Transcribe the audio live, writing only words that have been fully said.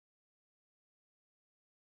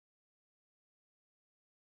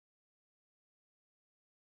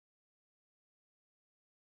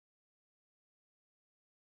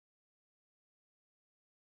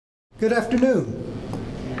Good afternoon.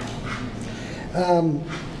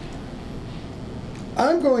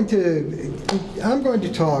 I'm going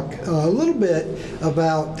to talk a little bit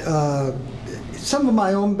about some of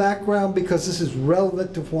my own background, because this is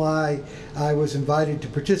relevant to why I was invited to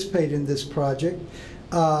participate in this project,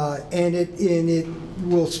 and it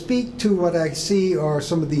will speak to what I see are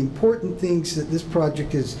some of the important things that this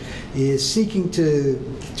project is seeking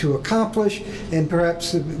to accomplish, and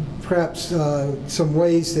perhaps some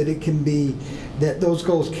ways that those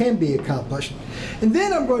goals can be accomplished. And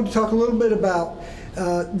then I'm going to talk a little bit about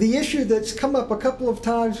the issue that's come up a couple of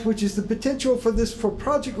times, which is the potential for a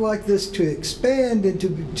project like this to expand and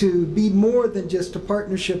to be more than just a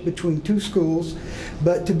partnership between two schools,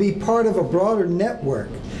 but to be part of a broader network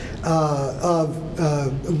of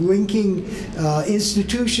linking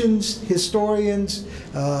institutions, historians,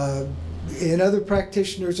 and other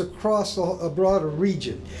practitioners across a broader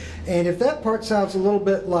region. And if that part sounds a little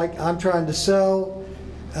bit like I'm trying to sell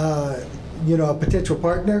a potential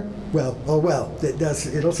partner,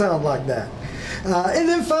 it'll sound like that. And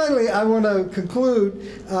then finally, I want to conclude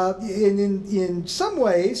in some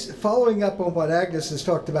ways, following up on what Agnes has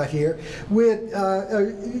talked about here, with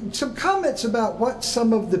some comments about what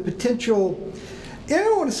some of the potential, I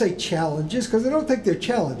don't want to say challenges, because I don't think they're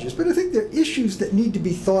challenges, but I think they're issues that need to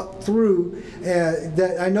be thought through,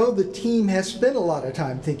 that I know the team has spent a lot of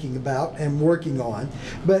time thinking about and working on.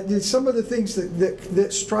 But there's some of the things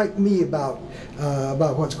that strike me about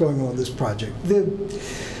what's going on in this project.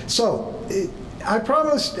 I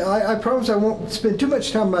promise I won't spend too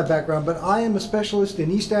much time on my background, but I am a specialist in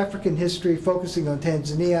East African history, focusing on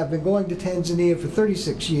Tanzania. I've been going to Tanzania for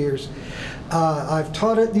 36 years. I've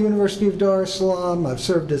taught at the University of Dar es Salaam. I've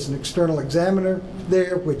served as an external examiner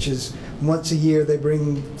there, which is once a year they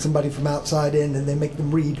bring somebody from outside in and they make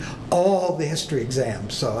them read all the history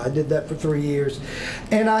exams. So I did that for 3 years.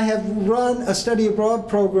 And I have run a study abroad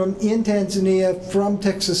program in Tanzania from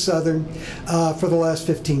Texas Southern for the last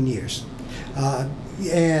 15 years.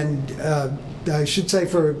 I should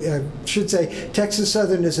say Texas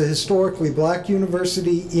Southern is a historically black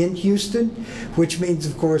university in Houston, which means,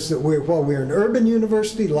 of course, that while we're an urban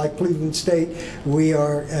university like Cleveland State, we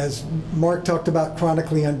are, as Mark talked about,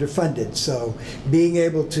 chronically underfunded. So being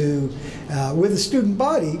able to, with a student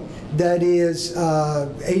body that is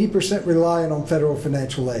 80% reliant on federal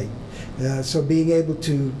financial aid. So being able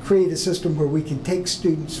to create a system where we can take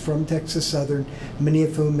students from Texas Southern, many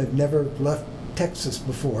of whom have never left Texas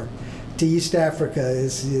before, to East Africa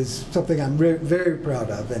is something I'm very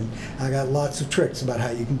proud of, and I got lots of tricks about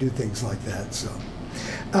how you can do things like that. So,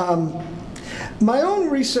 my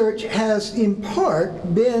own research has in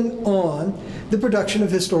part been on the production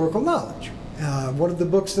of historical knowledge. One of the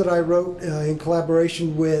books that I wrote in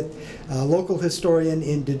collaboration with a local historian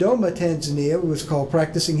in Dodoma, Tanzania, was called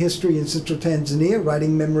Practicing History in Central Tanzania,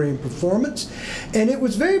 Writing, Memory, and Performance. And it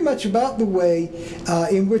was very much about the way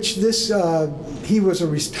in which he was a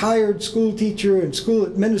retired school teacher and school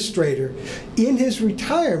administrator. In his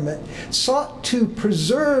retirement, sought to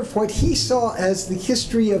preserve what he saw as the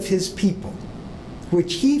history of his people,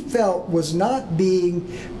 which he felt was not being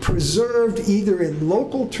preserved either in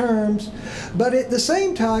local terms, but at the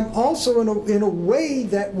same time also in a way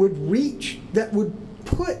that would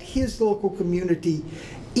put his local community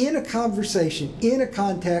in a conversation, in a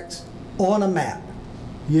context, on a map,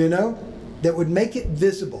 that would make it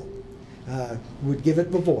visible, would give it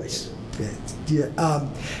a voice.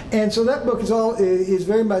 And so that book is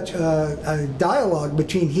very much a dialogue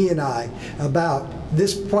between he and I about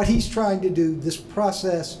what he's trying to do, this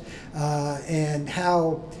process, and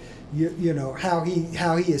how how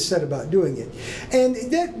he is set about doing it. And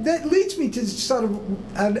that leads me to sort of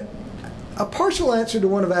a partial answer to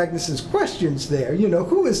one of Agnes's questions there.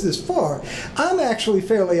 Who is this for? I'm actually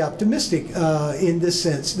fairly optimistic in this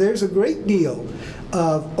sense. There's a great deal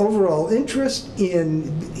of overall interest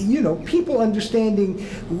in people understanding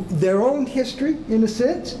their own history, in a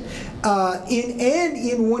sense,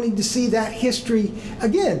 in wanting to see that history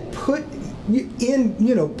again put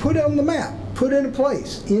on the map, put in a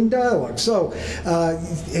place, in dialogue. So I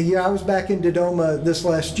was back in Dodoma this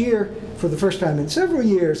last year for the first time in several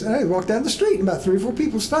years, and I walked down the street and about 3 or 4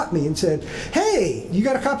 people stopped me and said, "Hey, you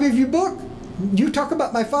got a copy of your book? You talk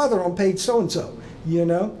about my father on page so-and-so."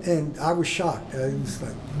 And I was shocked. I was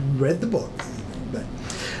like, read the book.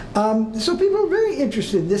 So people are very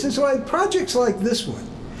interested in this, and so projects like this one,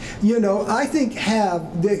 I think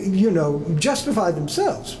justify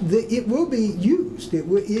themselves. It will be used.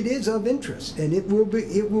 It is of interest, and it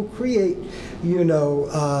will create,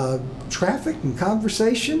 traffic and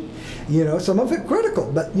conversation. Some of it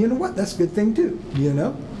critical, but you know what? That's a good thing too.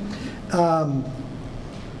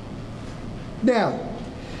 Now,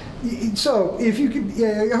 so if you could,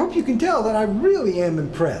 yeah, I hope you can tell that I really am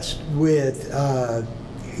impressed with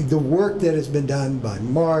the work that has been done by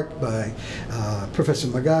Mark, by Professor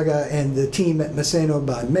Magaga, and the team at Maseno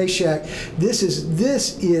by Meshach. This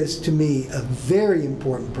is to me a very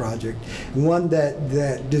important project, one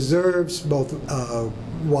that deserves both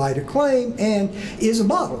wide acclaim and is a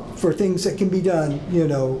model for things that can be done, you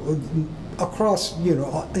know, across, you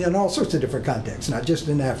know, in all sorts of different contexts, not just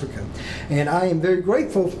in Africa. And I am very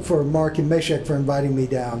grateful for Mark and Meshach for inviting me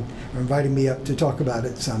down, or inviting me up to talk about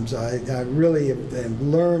it some. So I really have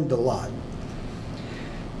learned a lot.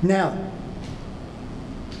 Now,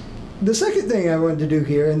 the second thing I wanted to do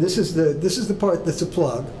here, and this is the part that's a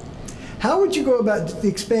plug, how would you go about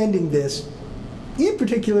expanding this, in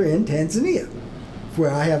particular in Tanzania, where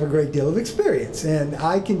I have a great deal of experience? And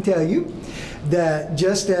I can tell you that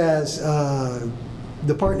just as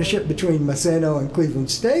the partnership between Maseno and Cleveland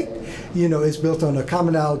State, you know, is built on a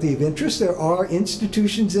commonality of interest, there are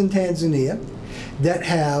institutions in Tanzania that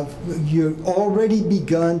have already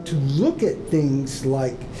begun to look at things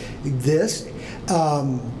like this.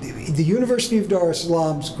 The University of Dar es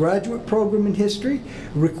Salaam's graduate program in history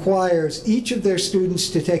requires each of their students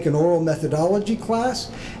to take an oral methodology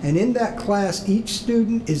class, and in that class each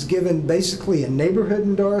student is given basically a neighborhood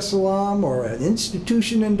in Dar es Salaam or an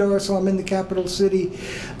institution in Dar es Salaam in the capital city,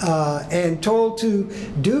 and told to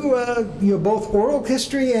do you know, both oral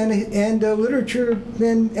history and literature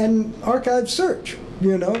and archive search.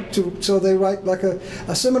 You know, so they write like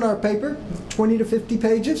a seminar paper, 20 to 50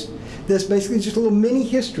 pages. That's basically just a little mini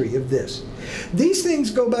history of this. These things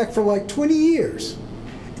go back for like 20 years.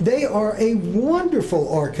 They are a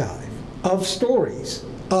wonderful archive of stories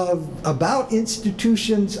about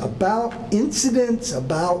institutions, about incidents,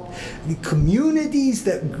 about the communities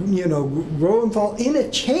that, you know, grow and fall in a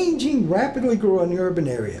changing, rapidly growing urban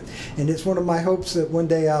area. And it's one of my hopes that one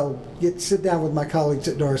day I'll sit down with my colleagues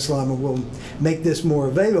at Dar es Salaam and we'll make this more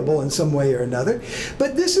available in some way or another.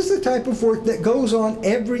 But this is the type of work that goes on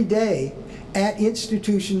every day at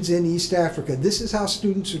institutions in East Africa. This is how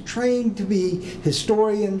students are trained to be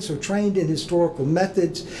historians or trained in historical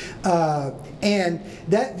methods. And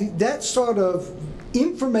that sort of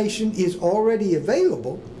information is already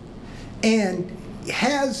available, and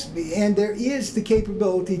there is the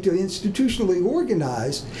capability to institutionally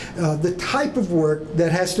organize the type of work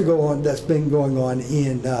that has to go on, that's been going on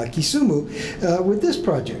in Kisumu with this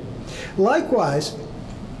project. Likewise,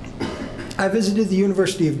 I visited the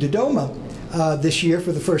University of Dodoma this year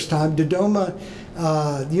for the first time. Dodoma,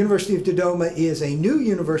 the University of Dodoma is a new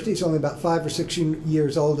university. It's only about 5 or 6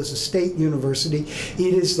 years old. It's a state university.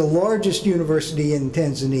 It is the largest university in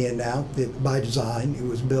Tanzania now, by design. It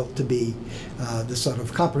was built to be the sort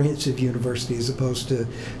of comprehensive university, as opposed to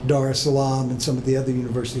Dar es Salaam and some of the other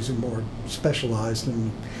universities are more specialized.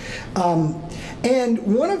 And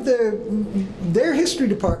one of their history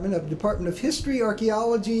department, a Department of History,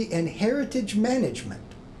 Archaeology, and Heritage Management,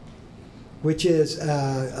 which is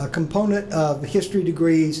a component of history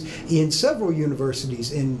degrees in several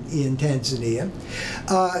universities in Tanzania,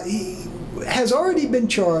 has already been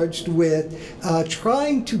charged with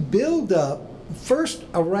trying to build up, first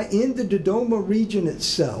in the Dodoma region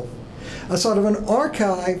itself, a sort of an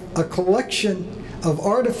archive, a collection of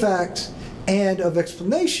artifacts and of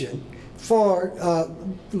explanation for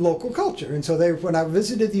local culture. And so when I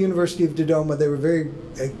visited the University of Dodoma, they were very,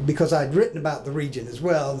 because I'd written about the region as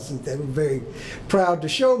well, they were very proud to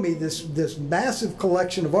show me this massive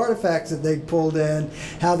collection of artifacts that they'd pulled in,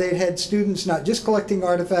 how they'd had students not just collecting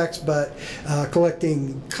artifacts, but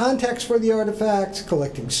collecting context for the artifacts,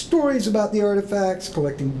 collecting stories about the artifacts,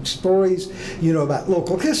 collecting stories, you know, about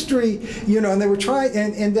local history, you know, and they were trying,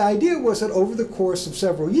 and the idea was that over the course of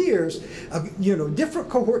several years, you know, different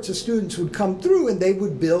cohorts of students would come through and they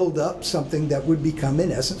would build up something that would become,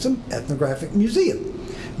 in essence, an ethnographic museum,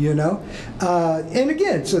 you know. And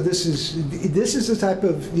again, so this is the type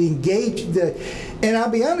of and I'll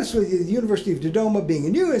be honest with you, the University of Dodoma being a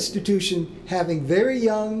new institution, having very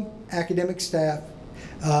young academic staff,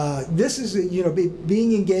 this is, you know,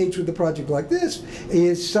 being engaged with a project like this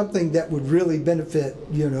is something that would really benefit,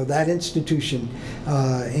 you know, that institution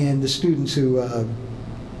and the students who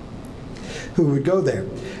would go there.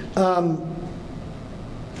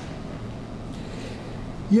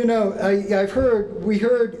 You know, we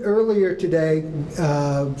heard earlier today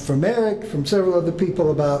from Eric, from several other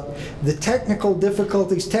people about the technical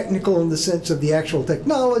difficulties, technical in the sense of the actual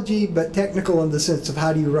technology, but technical in the sense of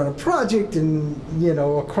how do you run a project and, you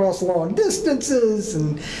know, across long distances,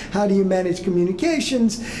 and how do you manage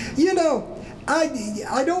communications. You know,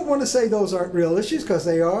 I don't want to say those aren't real issues, because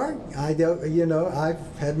they are. I don't, you know, I've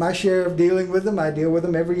had my share of dealing with them. I deal with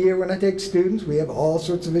them every year when I take students. We have all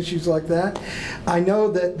sorts of issues like that. I know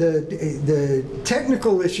that the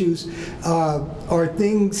technical issues are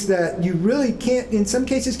things that you really can't, in some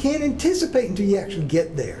cases, can't anticipate until you actually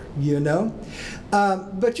get there, you know.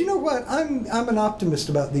 But you know what? I'm an optimist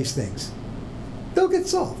about these things. They'll get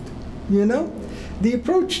solved, you know. The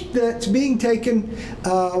approach that's being taken,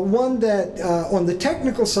 one that on the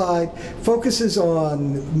technical side focuses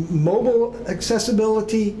on mobile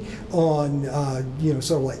accessibility, on you know,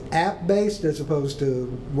 sort of like app-based as opposed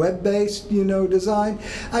to web-based, you know, design,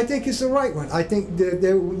 I think is the right one. I think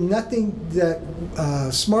that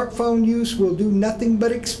smartphone use will do nothing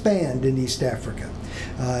but expand in East Africa.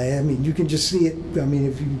 I mean, you can just see it. I mean,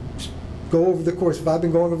 if you go over the course, if I've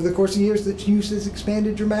been going over the course of years, that use has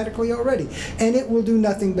expanded dramatically already, and it will do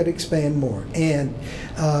nothing but expand more. And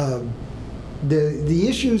the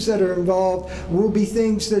issues that are involved will be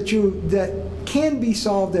things that can be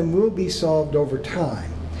solved and will be solved over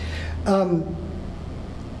time.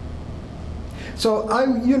 So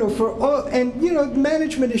you know, for all, and you know,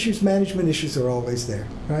 management issues are always there,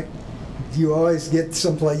 right? You always get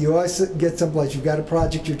someplace. You've got a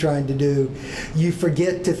project you're trying to do. You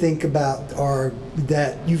forget to think about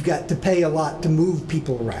that you've got to pay a lot to move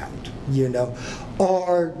people around, you know,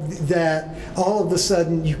 or that all of a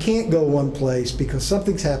sudden you can't go one place because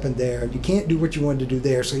something's happened there and you can't do what you wanted to do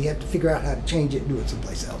there, so you have to figure out how to change it and do it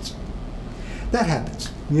someplace else. That happens,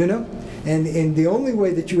 you know. And the only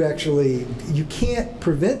way that you can't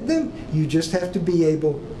prevent them, you just have to be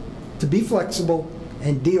able to be flexible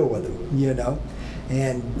and deal with them, you know,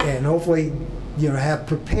 and hopefully, you know, have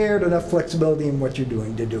prepared enough flexibility in what you're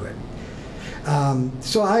doing to do it.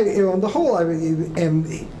 So on the whole, I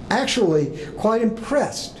am actually quite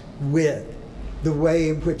impressed with the way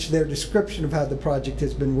in which their description of how the project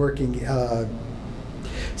has been working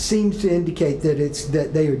seems to indicate that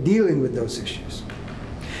they are dealing with those issues.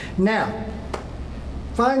 Now,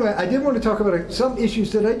 finally, I did want to talk about some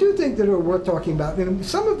issues that I do think that are worth talking about. And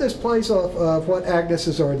some of this plays off of what Agnes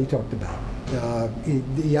has already talked about.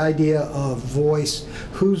 The idea of voice,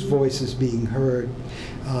 whose voice is being heard.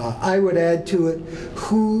 I would add to it,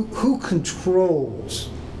 who controls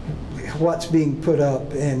what's being put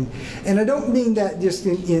up. And I don't mean that just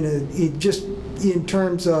in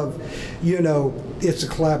terms of, you know, it's a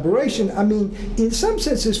collaboration. I mean, in some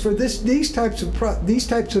senses, for these types of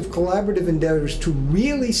collaborative endeavors to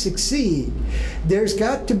really succeed, there's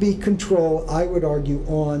got to be control, I would argue,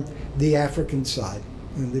 on the African side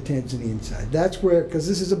and the Tanzanian side. That's where, because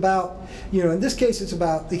this is about, you know, in this case, it's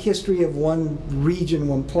about the history of one region,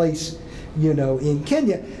 one place, you know, in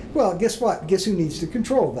Kenya. Well, guess what? Guess who needs to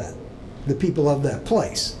control that? The people of that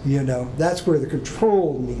place, you know. That's where the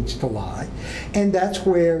control needs to lie. And that's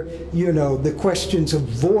where, you know, the questions of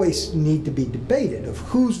voice need to be debated, of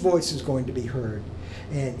whose voice is going to be heard,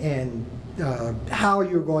 and how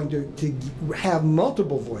you're going to have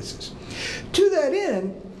multiple voices. To that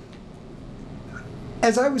end,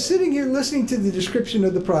 as I was sitting here listening to the description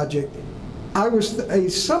of the project,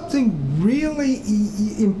 something really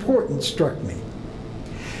important struck me.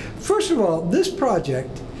 First of all, this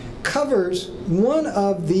project covers one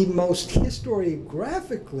of the most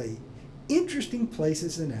historiographically interesting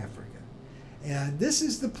places in Africa. And this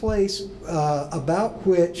is the place about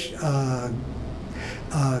which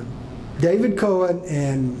David Cohen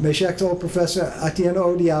and Meshach's old professor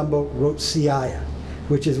Atieno Odiambo wrote Siaya,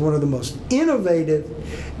 which is one of the most innovative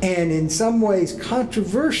and in some ways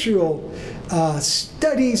controversial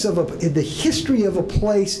studies of the history of a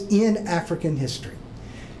place in African history.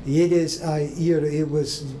 It is,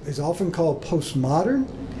 is often called postmodern,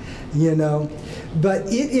 you know, but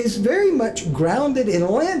it is very much grounded in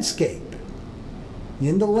landscape,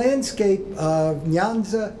 in the landscape of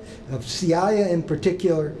Nyanza, of Siaya in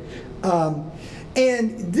particular,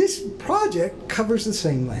 and this project covers the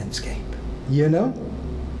same landscape, you know.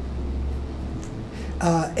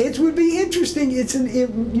 It would be interesting,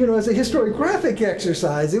 you know, as a historiographic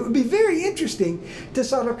exercise, it would be very interesting to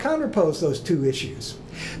sort of counterpose those two issues.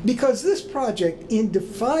 Because this project, in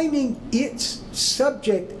defining its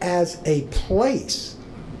subject as a place,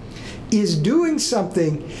 is doing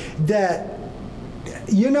something that,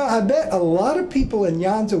 you know, I bet a lot of people in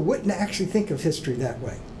Nyanza wouldn't actually think of history that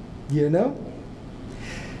way, you know?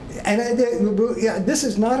 And this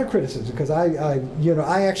is not a criticism, because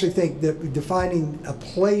I actually think that defining a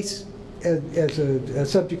place as a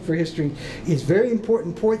subject for history is very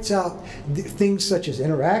important. Points out things such as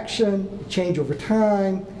interaction, change over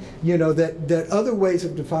time, you know, that other ways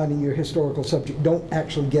of defining your historical subject don't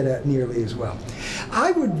actually get at nearly as well.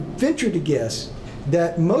 I would venture to guess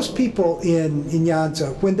that most people in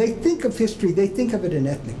Nyanza, when they think of history, they think of it in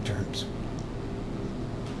ethnic terms.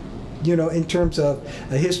 You know, in terms of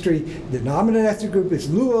a history, the dominant ethnic group is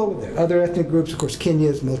Luo, there are other ethnic groups, of course Kenya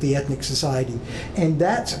is a multi-ethnic society, and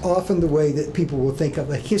that's often the way that people will think of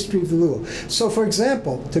the history of the Luo. So for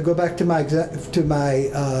example, to go back to my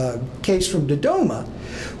case from Dodoma,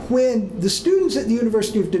 when the students at the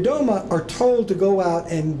University of Dodoma are told to go out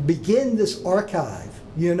and begin this archive,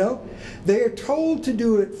 you know, they are told to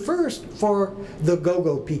do it first for the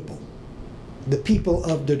Gogo people. The people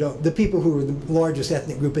of Dodoma, the people who are the largest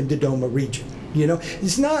ethnic group in Dodoma region. You know,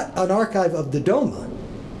 it's not an archive of Dodoma;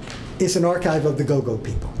 it's an archive of the Gogo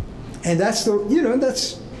people, and that's the, you know,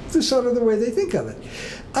 that's the sort of the way they think of it.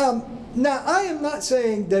 Now, I am not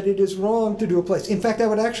saying that it is wrong to do a place. In fact, I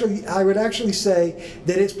would actually say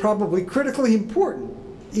that it's probably critically important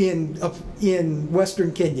in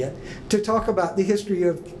Western Kenya to talk about the history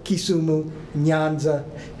of Kisumu, Nyanza,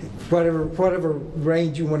 whatever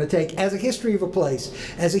range you want to take, as a history of a place,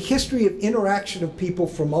 as a history of interaction of people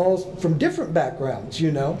from different backgrounds, you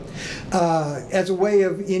know, as a way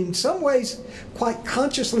of, in some ways, quite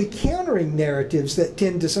consciously countering narratives that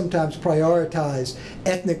tend to sometimes prioritize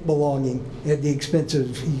ethnic belonging at the expense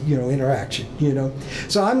of, you know, interaction, you know.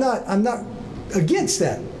 So I'm not against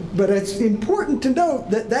that. But it's important to note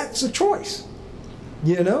that that's a choice,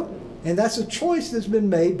 you know, and that's a choice that's been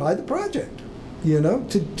made by the project, you know,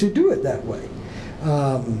 to do it that way.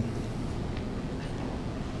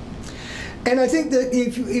 And I think that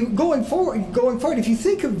if going forward, if you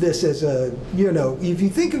think of this as a, you know, if you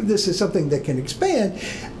think of this as something that can expand,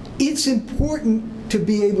 it's important to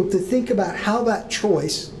be able to think about how that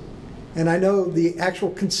choice, and I know the actual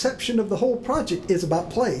conception of the whole project is about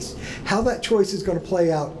place, how that choice is going to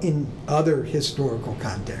play out in other historical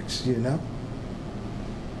contexts, you know?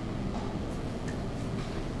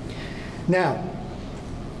 Now,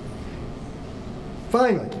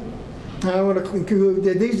 finally, I want to conclude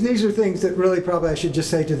that these are things that really probably I should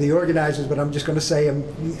just say to the organizers, but I'm just going to say them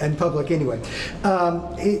in public anyway.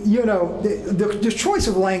 You know, the choice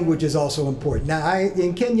of language is also important. Now,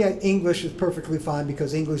 in Kenya, English is perfectly fine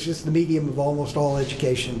because English is the medium of almost all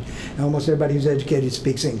education. And almost everybody who's educated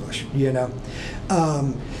speaks English, you know.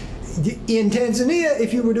 In Tanzania,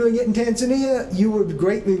 if you were doing it in Tanzania, you would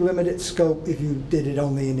greatly limit its scope if you did it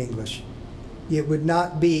only in English. It would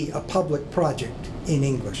not be a public project in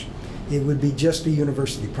English. It would be just a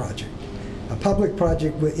university project. A public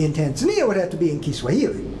project in Tanzania would have to be in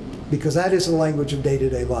Kiswahili, because that is the language of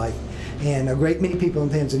day-to-day life. And a great many people in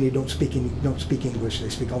Tanzania don't speak English, they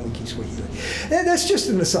speak only Kiswahili. And that's just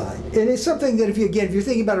an aside. And it's something that if you're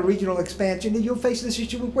thinking about a regional expansion, you'll face this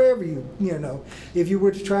issue wherever you know. If you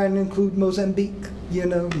were to try and include Mozambique, you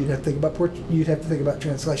know, you'd have to think about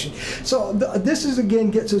translation. So this is,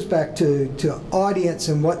 again, gets us back to audience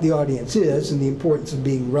and what the audience is and the importance of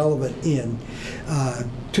being relevant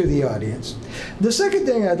to the audience. The second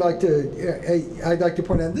thing I'd like to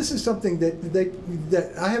point out, this is something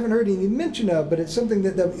that I haven't heard any mention of, but it's something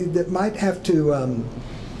that might have to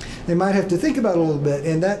they might have to think about a little bit,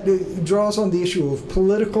 and that draws on the issue of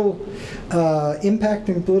political impact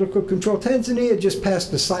and political control. Tanzania just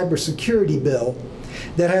passed a cybersecurity bill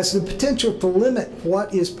that has the potential to limit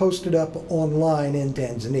what is posted up online in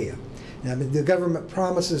Tanzania. Now, the government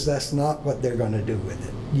promises that's not what they're going to do with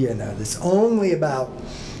it. You know, it's only about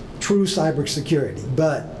true cybersecurity.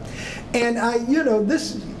 You know,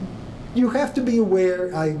 this, you have to be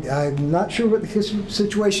aware. I'm not sure what the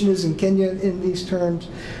situation is in Kenya in these terms,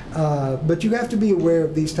 but you have to be aware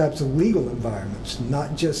of these types of legal environments,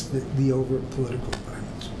 not just the overt political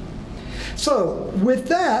environments. So, with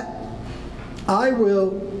that, I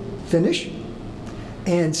will finish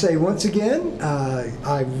and say once again,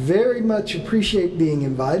 I very much appreciate being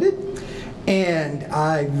invited, and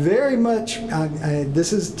I very much,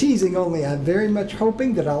 this is teasing only, I'm very much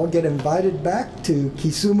hoping that I'll get invited back to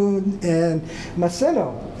Kisumu and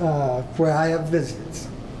Maseno, where I have visits.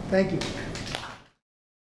 Thank you.